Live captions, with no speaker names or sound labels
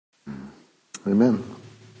Amen.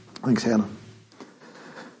 Thanks, Hannah.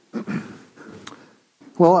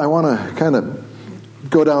 Well, I want to kind of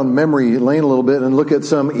go down memory lane a little bit and look at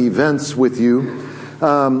some events with you.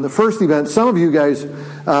 The first event, some of you guys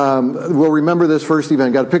will remember this first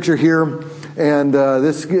event. Got a picture here. And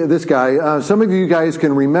this guy, some of you guys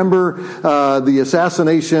can remember the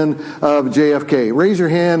assassination of JFK. Raise your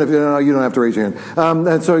hand if you don't have to raise your hand.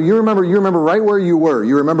 And so you remember right where you were.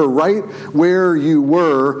 You remember right where you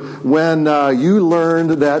were when you learned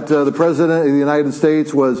that the President of the United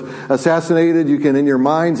States was assassinated. You can, in your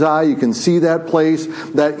mind's eye, you can see that place.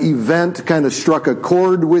 That event kind of struck a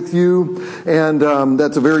chord with you, and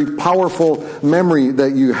that's a very powerful memory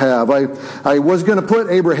that you have. I was going to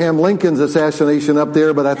put Abraham Lincoln's assassination up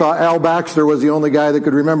there, but I thought Al Baxter was the only guy that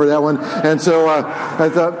could remember that one, and so I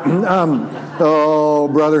thought, oh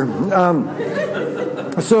brother.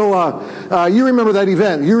 So you remember that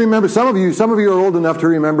event. You remember, some of you are old enough to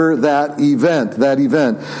remember that event.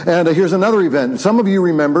 And here's another event. Some of you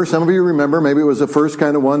remember, maybe it was the first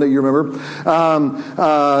kind of one that you remember,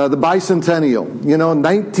 the bicentennial.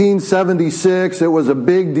 1976, it was a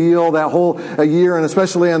big deal, that whole year, and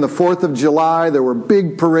especially on the 4th of July, there were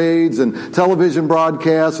big parades and television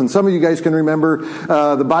broadcasts, and some of you guys can remember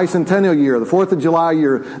the bicentennial year, the 4th of July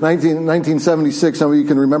year, 1976, some of you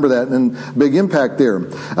can remember that, and big impact there.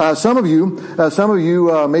 Some of you,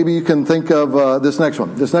 maybe you can think of this next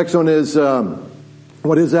one. This next one is,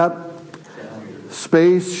 what is that?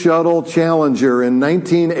 Space Shuttle Challenger in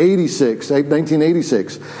 1986.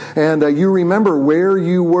 And you remember where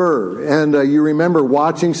you were, and you remember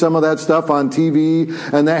watching some of that stuff on TV,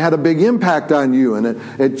 and that had a big impact on you, and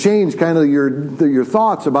it changed kind of your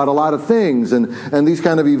thoughts about a lot of things, and these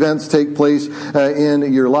kind of events take place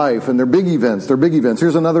in your life, and they're big events.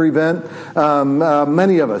 Here's another event.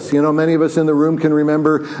 Many of us in the room can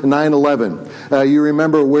remember 9/11. You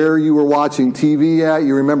remember where you were watching TV at.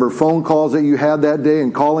 You remember phone calls that you had that day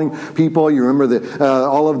and calling people. You remember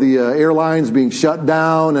all of the airlines being shut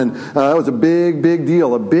down, and that was a big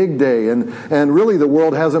deal, a big day, and really the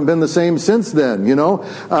world hasn't been the same since then,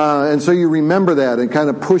 and so you remember that, and kind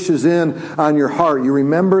of pushes in on your heart. You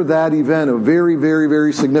remember that event, a very, very,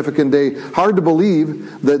 very significant day. Hard to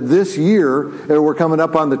believe that this year we're coming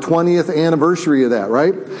up on the 20th anniversary of that,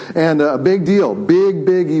 right? And a big deal, big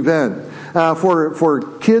event. For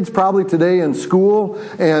kids probably today in school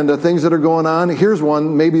and things that are going on, here's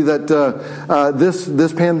one maybe that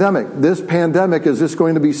this pandemic is just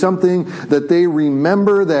going to be something that they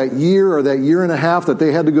remember that year or that year and a half that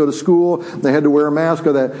they had to go to school, they had to wear a mask,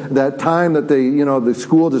 or that time that the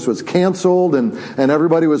school just was canceled and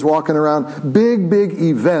everybody was walking around. Big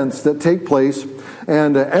events that take place.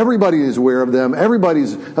 And everybody is aware of them.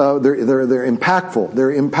 Everybody's they're impactful.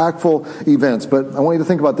 They're impactful events. But I want you to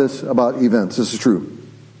think about this about events. This is true.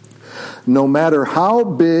 No matter how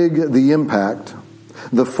big the impact,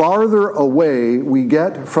 the farther away we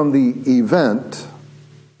get from the event,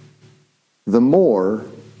 the more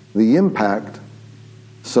the impact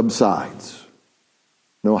subsides.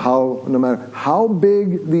 No matter how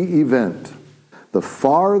big the event, the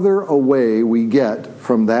farther away we get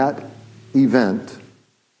from that event,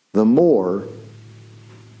 the more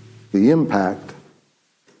the impact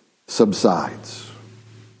subsides.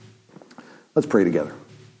 Let's pray together.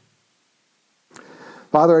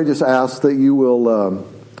 Father, I just ask that you will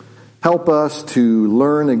help us to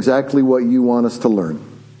learn exactly what you want us to learn.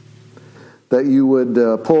 That you would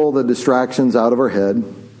pull the distractions out of our head,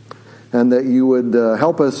 and that you would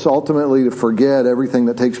help us ultimately to forget everything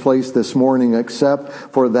that takes place this morning except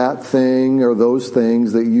for that thing or those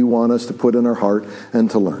things that you want us to put in our heart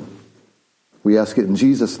and to learn. We ask it in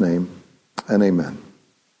Jesus' name, and amen.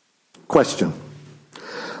 Question.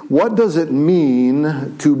 What does it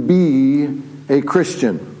mean to be a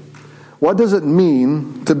Christian? What does it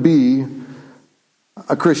mean to be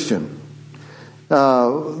a Christian?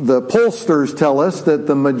 The pollsters tell us that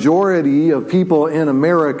the majority of people in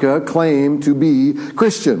America claim to be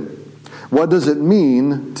Christian. What does it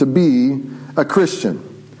mean to be a Christian?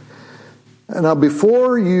 Now,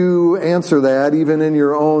 before you answer that, even in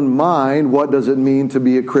your own mind, what does it mean to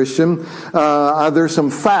be a Christian? There's some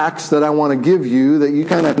facts that I want to give you that you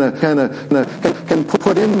kind of can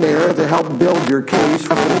put in there to help build your case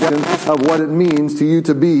of what it means to you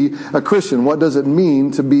to be a Christian. What does it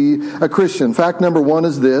mean to be a Christian? Fact number one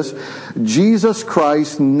is this: Jesus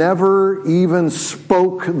Christ never even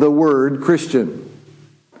spoke the word Christian.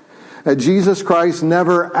 Jesus Christ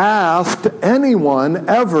never asked anyone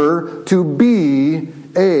ever to be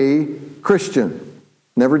a Christian.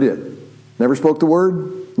 Never did. Never spoke the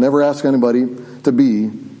word, never asked anybody to be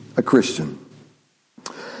a Christian.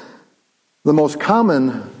 The most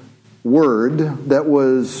common word that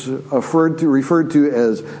was referred to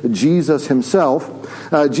as Jesus himself.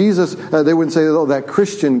 Jesus, they wouldn't say, oh, that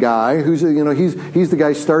Christian guy who's, he's the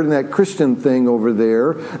guy starting that Christian thing over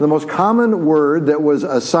there. The most common word that was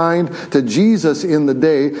assigned to Jesus in the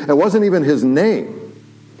day, it wasn't even his name.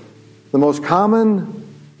 The most common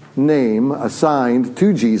name assigned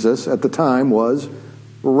to Jesus at the time was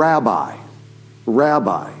Rabbi.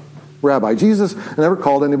 Rabbi. Rabbi. Jesus never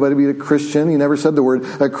called anybody to be a Christian. He never said the word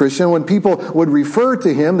a Christian. When people would refer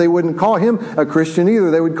to him, they wouldn't call him a Christian either.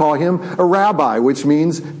 They would call him a rabbi, which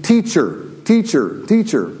means teacher, teacher,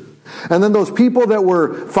 teacher. And then those people that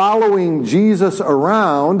were following Jesus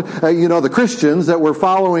around, the Christians that were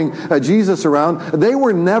following Jesus around, they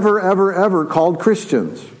were never, ever, ever called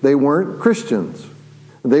Christians. They weren't Christians.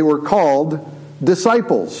 They were called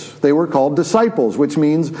disciples. They were called disciples, which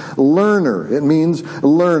means learner. It means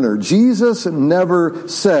learner. Jesus never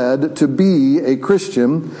said to be a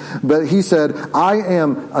Christian, but he said, I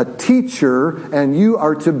am a teacher and you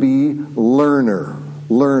are to be learner.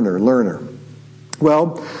 Learner, learner.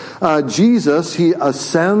 Well, Jesus, he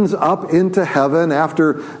ascends up into heaven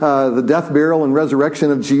after the death, burial, and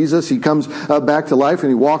resurrection of Jesus. He comes back to life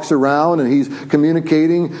and he walks around and he's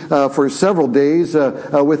communicating for several days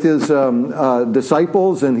with his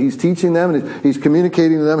disciples, and he's teaching them and he's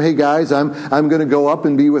communicating to them, hey guys, I'm going to go up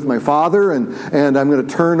and be with my Father, and I'm going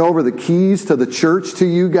to turn over the keys to the church to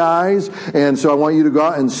you guys, and so I want you to go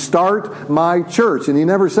out and start my church. And he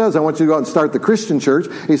never says, I want you to go out and start the Christian church.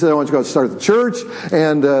 He said, I want you to go out and start the church,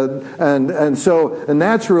 and so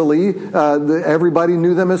naturally, everybody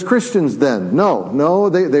knew them as Christians then. No,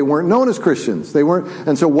 they weren't known as Christians. They weren't.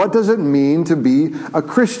 And so what does it mean to be a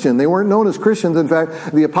Christian? They weren't known as Christians. In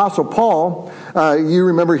fact, the Apostle Paul, you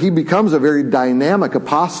remember, he becomes a very dynamic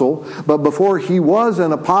apostle, but before he was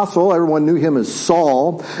an apostle, everyone knew him as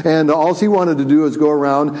Saul, and all he wanted to do is go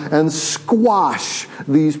around and squash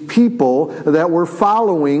these people that were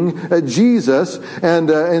following Jesus,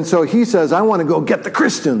 and so he says, I want to go get the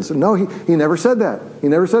Christians. No, he never said that. He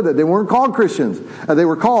never said that. They weren't called Christians. They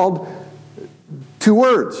were called two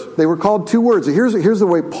words. They were called two words. Here's the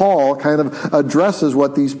way Paul kind of addresses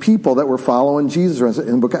what these people that were following Jesus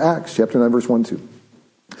in the book of Acts, chapter 9, verse 1 2.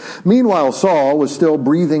 Meanwhile, Saul was still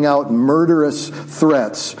breathing out murderous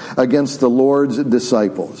threats against the Lord's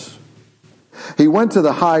disciples. He went to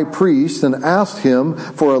the high priest and asked him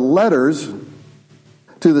for letters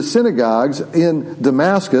to the synagogues in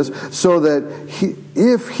Damascus, so that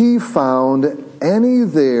if he found any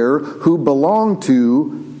there who belonged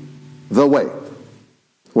to the way,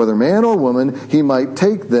 whether man or woman, he might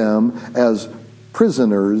take them as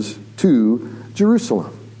prisoners to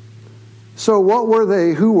Jerusalem. So what were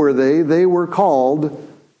they? Who were they? They were called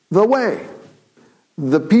the way.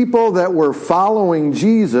 The people that were following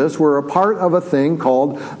Jesus were a part of a thing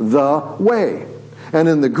called the way. And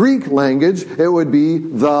in the Greek language, it would be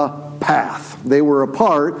the path. They were a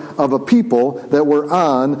part of a people that were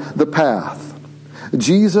on the path.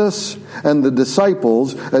 Jesus and the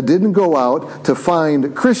disciples didn't go out to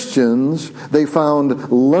find Christians. They found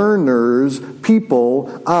learners,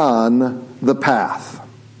 people on the path.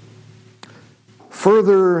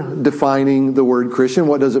 Further defining the word Christian,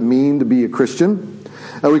 what does it mean to be a Christian?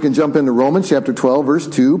 We can jump into Romans chapter 12, verse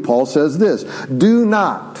 2. Paul says this, Do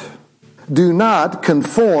not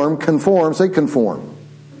conform, say conform.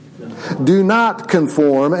 Do not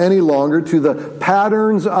conform any longer to the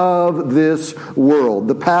patterns of this world.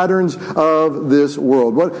 The patterns of this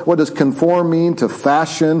world. What does conform mean? To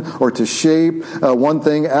fashion or to shape one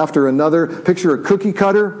thing after another. Picture a cookie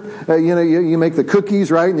cutter. You make the cookies,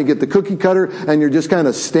 right? And you get the cookie cutter and you're just kind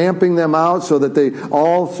of stamping them out so that they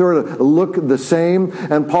all sort of look the same.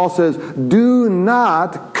 And Paul says, do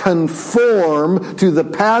not conform to the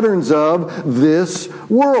patterns of this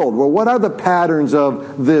world. Well, what are the patterns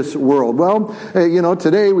of this world? Well,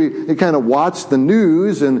 today we kind of watch the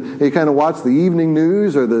news, and you kind of watch the evening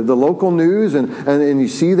news or the local news, and you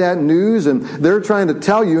see that news, and they're trying to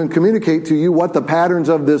tell you and communicate to you what the patterns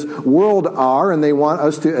of this world are, and they want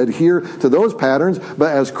us to adhere to those patterns.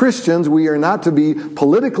 But as Christians, we are not to be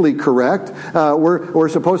politically correct. We're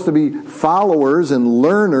supposed to be followers and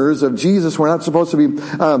learners of Jesus. We're not supposed to be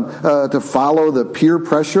to follow the peer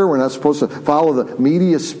pressure. We're not supposed to follow the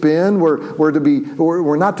media spin.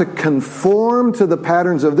 We're not to conform to the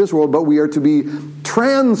patterns of this world, but we are to be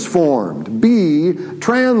transformed. Be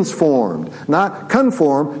transformed. Not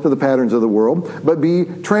conform to the patterns of the world, but be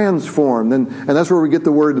transformed. And that's where we get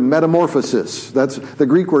the word metamorphosis. That's the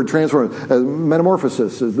Greek word transform.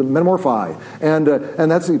 Metamorphosis is the metamorphi. And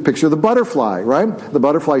that's the picture of the butterfly, right? The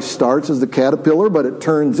butterfly starts as the caterpillar, but it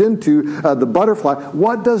turns into the butterfly.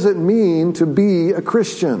 What does it mean to be a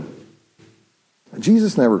Christian?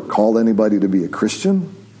 Jesus never called anybody to be a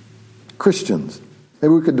Christian. Christians.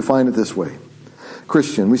 Maybe we could define it this way.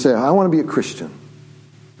 Christian. We say, I want to be a Christian.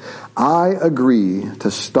 I agree to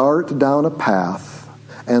start down a path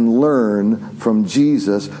and learn from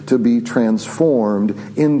Jesus to be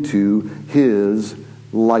transformed into His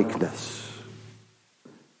likeness.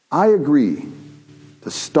 I agree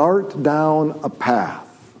to start down a path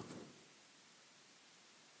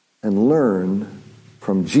and learn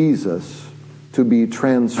from Jesus to be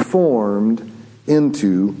transformed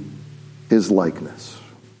into His likeness.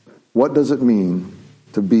 What does it mean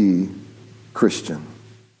to be Christian?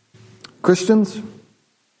 Christians,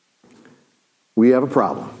 we have a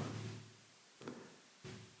problem.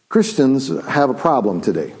 Christians have a problem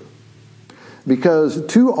today because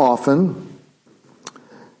too often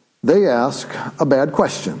they ask a bad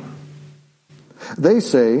question. They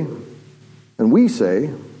say, and we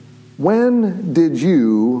say, when did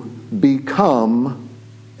you become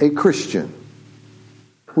a Christian?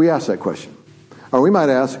 We ask that question. Or we might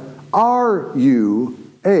ask, are you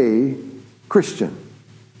a Christian?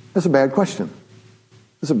 That's a bad question.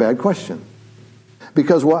 It's a bad question.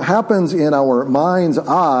 Because what happens in our mind's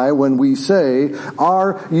eye when we say,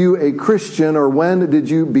 are you a Christian, or when did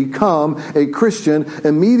you become a Christian?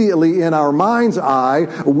 Immediately in our mind's eye,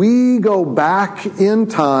 we go back in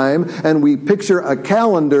time and we picture a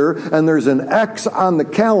calendar, and there's an X on the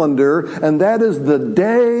calendar, and that is the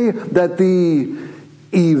day that the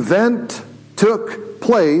event took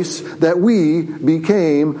place that we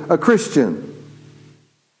became a Christian.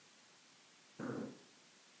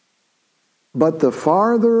 But the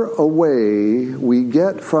farther away we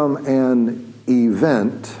get from an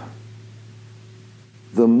event,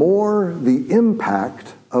 the more the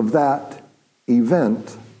impact of that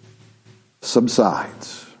event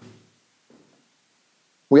subsides.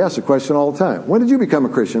 We ask the question all the time. When did you become a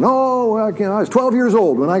Christian? Oh, I was 12 years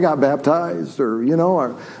old when I got baptized. Or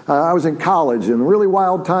I was in college in a really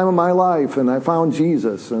wild time of my life and I found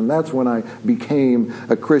Jesus. And that's when I became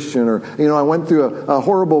a Christian. Or, I went through a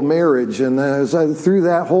horrible marriage. And through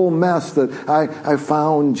that whole mess that I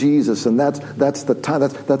found Jesus. And that's the time,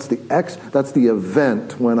 that's the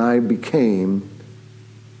event when I became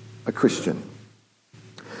a Christian.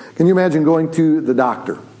 Can you imagine going to the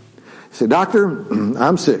doctor? You say, doctor,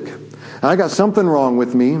 I'm sick. I got something wrong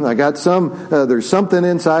with me. I got there's something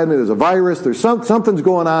inside me. There's a virus. Something's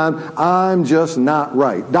going on. I'm just not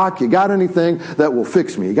right. Doc, you got anything that will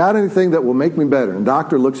fix me? You got anything that will make me better? And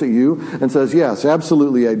doctor looks at you and says, yes,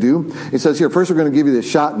 absolutely I do. He says, here, first we're going to give you this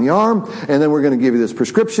shot in the arm, and then we're going to give you this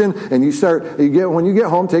prescription, and when you get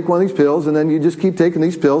home, take one of these pills, and then you just keep taking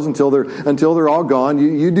these pills until they're all gone.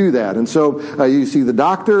 You do that. And so you see the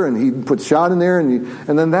doctor, and he puts a shot in there,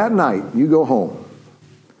 and then that night you go home.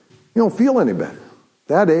 You don't feel any better.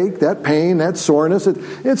 That ache, that pain, that soreness,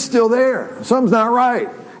 it's still there. Something's not right,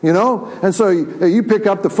 And so you pick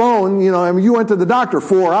up the phone, you went to the doctor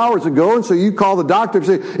 4 hours ago, and so you call the doctor and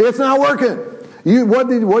say, it's not working.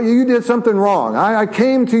 You did something wrong. I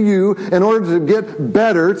came to you in order to get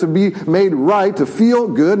better, to be made right, to feel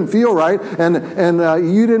good and feel right, and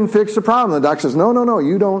you didn't fix the problem. The doctor says, no,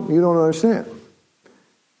 you don't understand.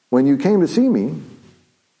 When you came to see me,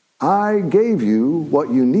 I gave you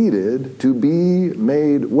what you needed to be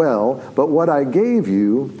made well, but what I gave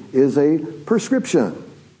you is a prescription.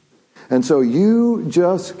 And so you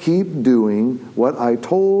just keep doing what I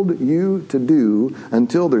told you to do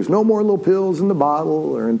until there's no more little pills in the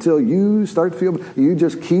bottle, or until you start to feel, you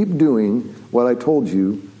just keep doing what I told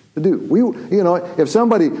you to do. If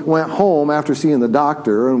somebody went home after seeing the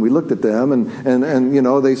doctor and we looked at them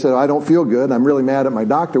and they said, I don't feel good, I'm really mad at my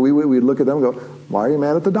doctor, we'd look at them and go, why are you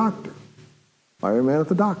mad at the doctor? Why are you mad at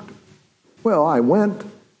the doctor? Well, I went,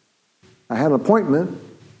 I had an appointment,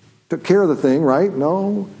 took care of the thing, right?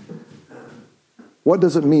 No. What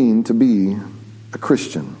does it mean to be a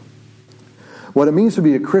Christian? What it means to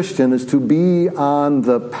be a Christian is to be on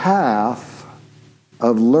the path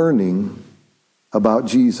of learning about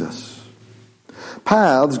Jesus.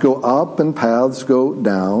 Paths go up and paths go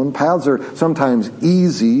down. Paths are sometimes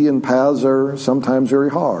easy and paths are sometimes very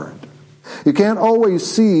hard. You can't always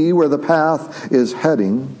see where the path is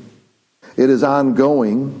heading. It is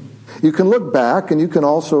ongoing. You can look back and you can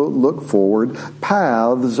also look forward.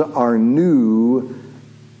 Paths are new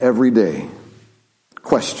every day.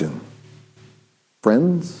 Question.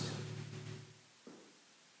 Friends,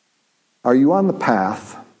 are you on the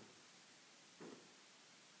path,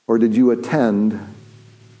 or did you attend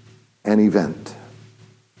an event?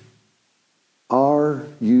 Are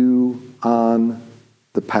you on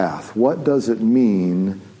the path? What does it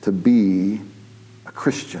mean to be a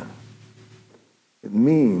Christian? It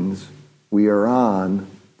means We are on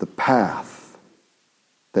the path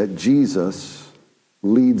that Jesus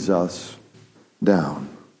leads us down.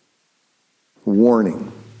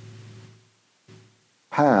 Warning.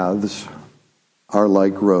 Paths are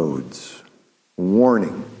like roads.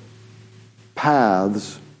 Warning.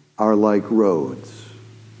 Paths are like roads.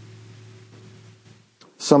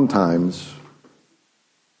 Sometimes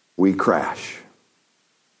we crash.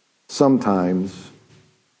 Sometimes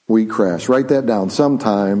we crash. Write that down.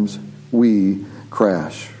 Sometimes we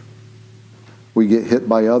crash. We get hit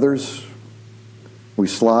by others. We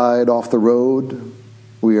slide off the road.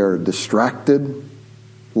 We are distracted.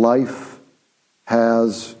 Life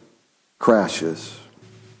has crashes.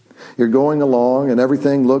 You're going along and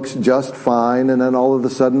everything looks just fine, and then all of a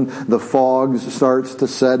sudden the fog starts to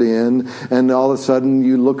set in, and all of a sudden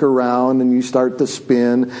you look around and you start to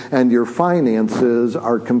spin, and your finances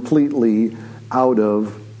are completely out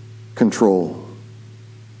of control.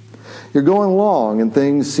 You're going along and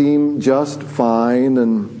things seem just fine,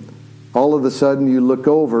 and all of a sudden you look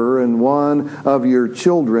over and one of your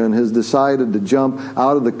children has decided to jump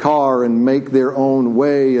out of the car and make their own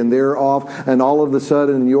way, and they're off, and all of a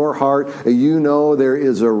sudden in your heart you know there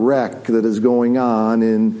is a wreck that is going on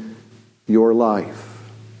in your life.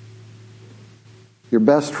 Your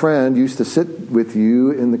best friend used to sit with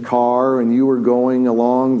you in the car and you were going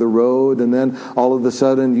along the road, and then all of a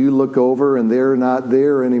sudden you look over and they're not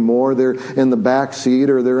there anymore. They're in the back seat,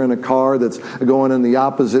 or they're in a car that's going in the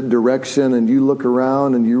opposite direction, and you look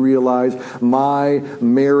around and you realize my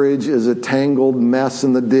marriage is a tangled mess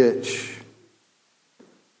in the ditch.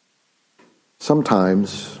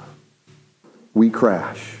 Sometimes we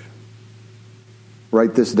crash.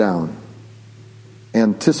 Write this down.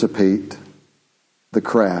 Anticipate the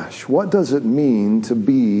crash. What does it mean to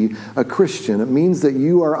be a Christian? It means that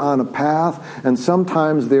you are on a path, and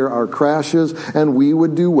sometimes there are crashes, and we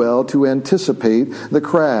would do well to anticipate the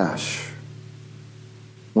crash.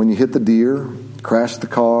 When you hit the deer, crash the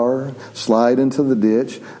car, slide into the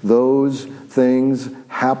ditch, those things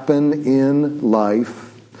happen in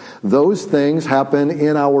life. Those things happen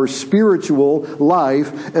in our spiritual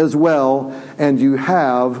life as well, and you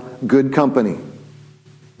have good company.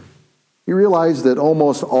 You realize that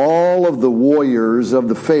almost all of the warriors of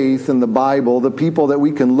the faith in the Bible, the people that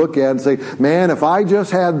we can look at and say, man, if I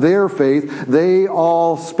just had their faith, they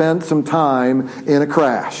all spent some time in a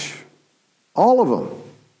crash. All of them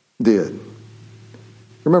did.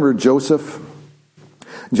 Remember Joseph?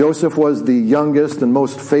 Joseph was the youngest and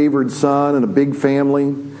most favored son in a big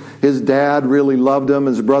family. His dad really loved him.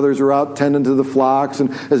 His brothers were out tending to the flocks,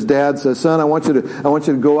 and his dad says, son, I want you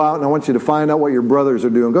to go out and I want you to find out what your brothers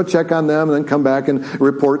are doing. Go check on them and then come back and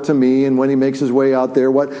report to me. And when he makes his way out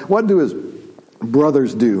there, what do his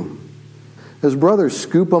brothers do? His brothers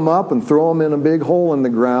scoop him up and throw him in a big hole in the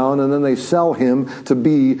ground, and then they sell him to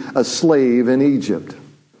be a slave in Egypt.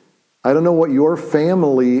 I don't know what your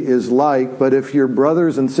family is like, but if your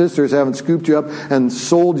brothers and sisters haven't scooped you up and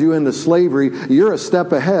sold you into slavery, you're a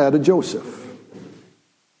step ahead of Joseph.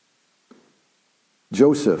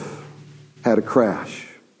 Joseph had a crash.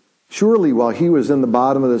 Surely while he was in the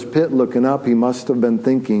bottom of this pit looking up, he must have been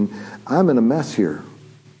thinking, I'm in a mess here.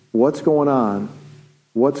 What's going on?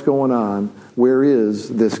 What's going on? Where is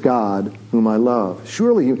this God whom I love?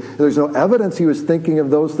 Surely there's no evidence he was thinking of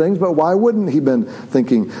those things, but why wouldn't he been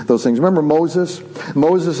thinking those things? Remember Moses?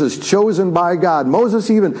 Moses is chosen by God.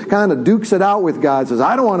 Moses even kind of dukes it out with God. Says,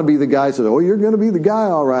 I don't want to be the guy. Says, oh, you're going to be the guy,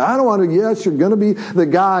 all right. I don't want to. Yes, you're going to be the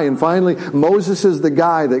guy. And finally, Moses is the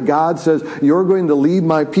guy that God says, you're going to lead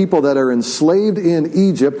my people that are enslaved in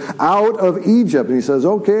Egypt out of Egypt. And he says,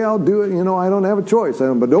 okay, I'll do it. I don't have a choice.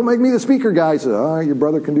 But don't make me the speaker guy. He says, all right, your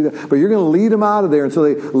brother can do that. But you're going to lead them out of there. And so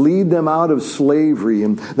they lead them out of slavery,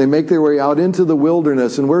 and they make their way out into the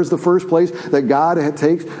wilderness. And where's the first place that God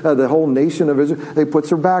takes the whole nation of Israel? They puts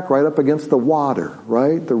their back right up against the water,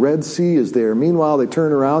 right? The Red Sea is there. Meanwhile, they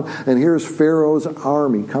turn around, and here's Pharaoh's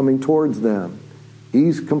army coming towards them.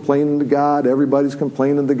 He's complaining to God. Everybody's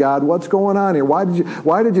complaining to God. What's going on here?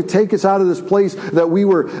 Why did you take us out of this place that we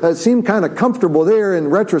were seemed kind of comfortable there in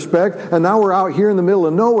retrospect, and now we're out here in the middle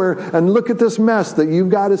of nowhere, and look at this mess that you've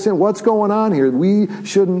got us in. What's going on here? We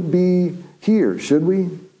shouldn't be here, should we?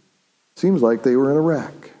 Seems like they were in a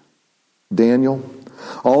wreck. Daniel.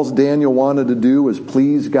 All Daniel wanted to do was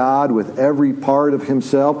please God with every part of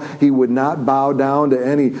himself. He would not bow down to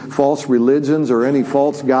any false religions or any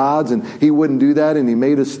false gods, and he wouldn't do that, and he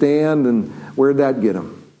made a stand, and where'd that get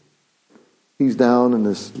him? He's down in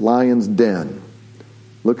this lion's den,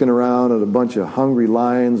 looking around at a bunch of hungry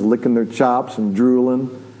lions, licking their chops and drooling,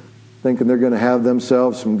 thinking they're going to have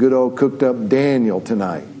themselves some good old cooked up Daniel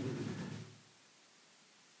tonight.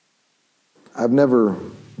 I've never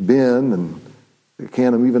been, and I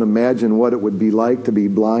can't even imagine what it would be like to be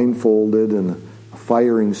blindfolded in a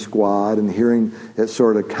firing squad and hearing it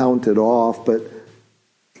sort of counted off, but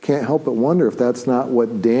you can't help but wonder if that's not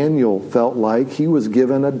what Daniel felt like. He was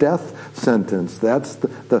given a death sentence. That's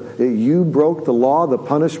you broke the law, the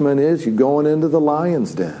punishment is you going into the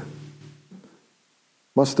lion's den.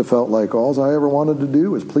 Must have felt like all I ever wanted to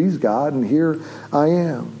do was please God, and here I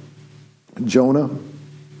am. Jonah.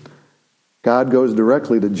 God goes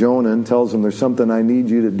directly to Jonah and tells him there's something I need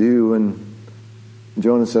you to do, and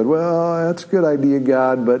Jonah said, well, that's a good idea,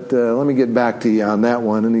 God, but let me get back to you on that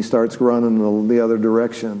one. And he starts running the other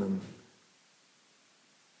direction. And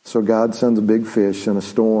so God sends a big fish and a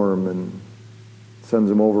storm and sends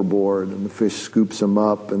him overboard, and the fish scoops him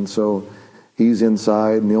up. And so he's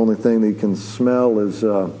inside, and the only thing that he can smell is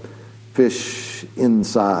fish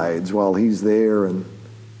insides while he's there. And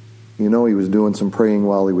he was doing some praying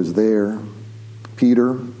while he was there.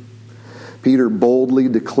 Peter boldly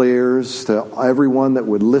declares to everyone that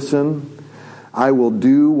would listen, I will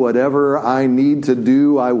do whatever I need to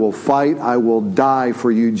do. I will fight. I will die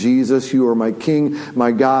for you, Jesus. You are my King,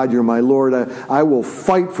 my God. You're my Lord. I will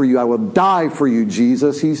fight for you. I will die for you,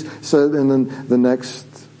 Jesus. He said, and then the next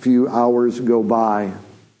few hours go by.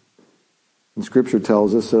 And Scripture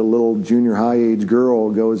tells us a little junior high age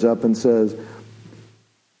girl goes up and says,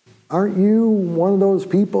 aren't you one of those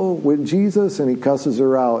people with Jesus? And he cusses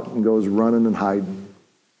her out and goes running and hiding.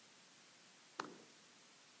 The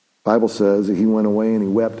Bible says that he went away and he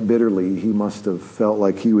wept bitterly. He must have felt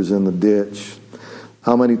like he was in the ditch.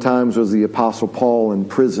 How many times was the Apostle Paul in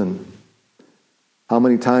prison? How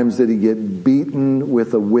many times did he get beaten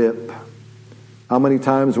with a whip? How many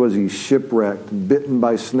times was he shipwrecked, bitten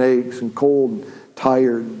by snakes, and cold,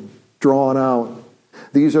 tired, drawn out?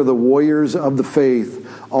 These are the warriors of the faith.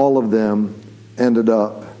 All of them ended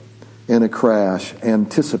up in a crash.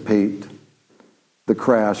 Anticipate the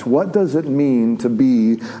crash. What does it mean to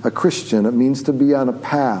be a Christian? It means to be on a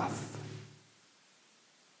path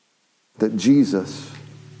that Jesus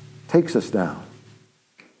takes us down.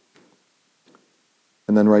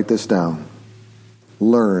 And then write this down.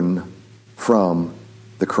 Learn from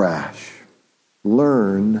the crash.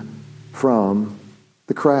 Learn from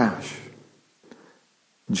the crash.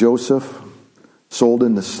 Joseph, sold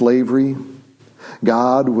into slavery.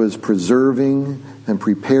 God was preserving and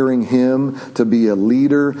preparing him to be a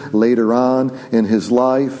leader later on in his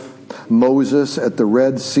life. Moses at the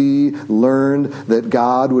Red Sea learned that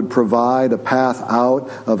God would provide a path out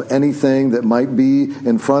of anything that might be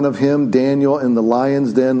in front of him. Daniel in the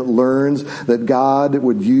lion's den learns that God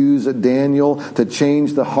would use Daniel to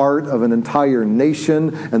change the heart of an entire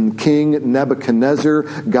nation. And King Nebuchadnezzar,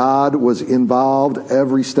 God was involved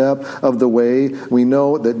every step of the way. We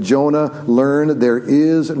know that Jonah learned there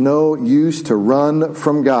is no use to run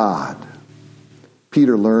from God.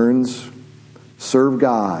 Peter learns, serve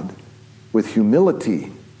God with humility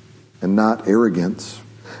and not arrogance.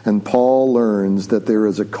 And Paul learns that there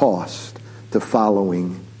is a cost to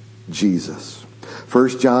following Jesus.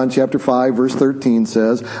 1 John chapter 5 verse 13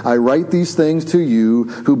 says, I write these things to you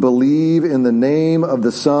who believe in the name of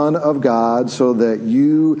the Son of God, so that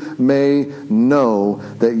you may know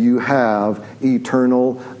that you have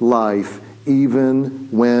eternal life, even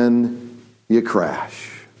when you crash.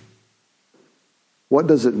 What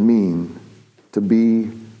does it mean to be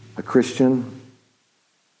a Christian?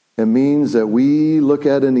 It means that we look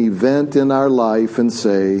at an event in our life and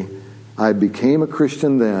say, I became a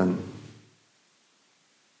Christian then,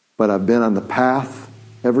 but I've been on the path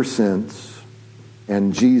ever since,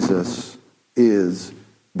 and Jesus is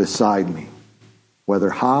beside me. Whether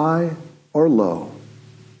high or low,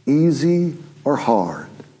 easy or hard,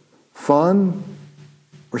 fun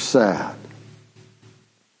or sad,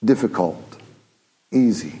 difficult,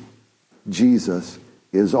 easy, Jesus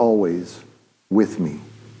is always with me.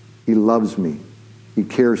 He loves me. He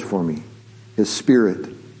cares for me. His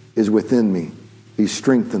Spirit is within me. He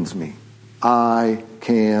strengthens me. I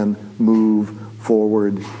can move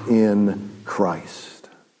forward in Christ.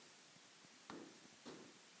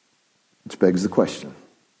 Which begs the question,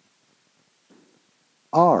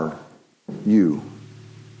 are you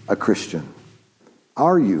a Christian?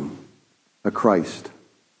 Are you a Christ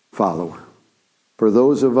follower? For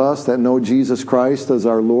those of us that know Jesus Christ as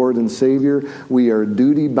our Lord and Savior, we are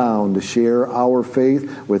duty-bound to share our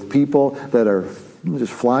faith with people that are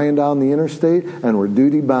just flying down the interstate, and we're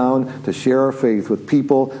duty-bound to share our faith with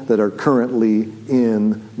people that are currently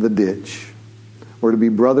in the ditch. We're to be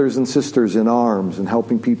brothers and sisters in arms and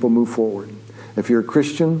helping people move forward. If you're a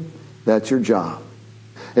Christian, that's your job.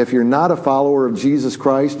 If you're not a follower of Jesus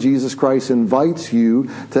Christ invites you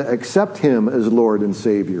to accept him as Lord and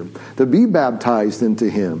Savior, to be baptized into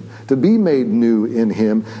him, to be made new in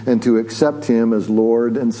him, and to accept him as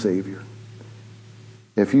Lord and Savior.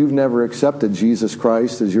 If you've never accepted Jesus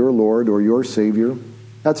Christ as your Lord or your Savior,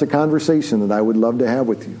 that's a conversation that I would love to have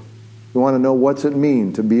with you. You want to know what's it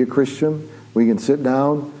mean to be a Christian? We can sit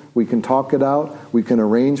down, we can talk it out, we can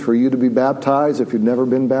arrange for you to be baptized if you've never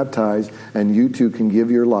been baptized, and you too can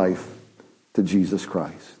give your life to Jesus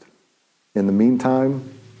Christ. In the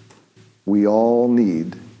meantime, we all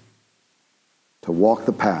need to walk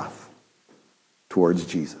the path towards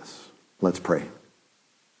Jesus. Let's pray.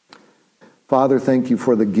 Father, thank you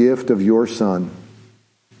for the gift of your Son.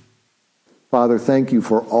 Father, thank you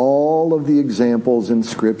for all of the examples in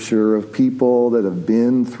Scripture of people that have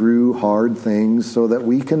been through hard things so that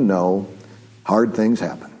we can know hard things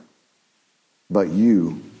happen. But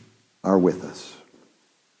you are with us.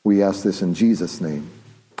 We ask this in Jesus' name,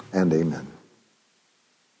 and amen.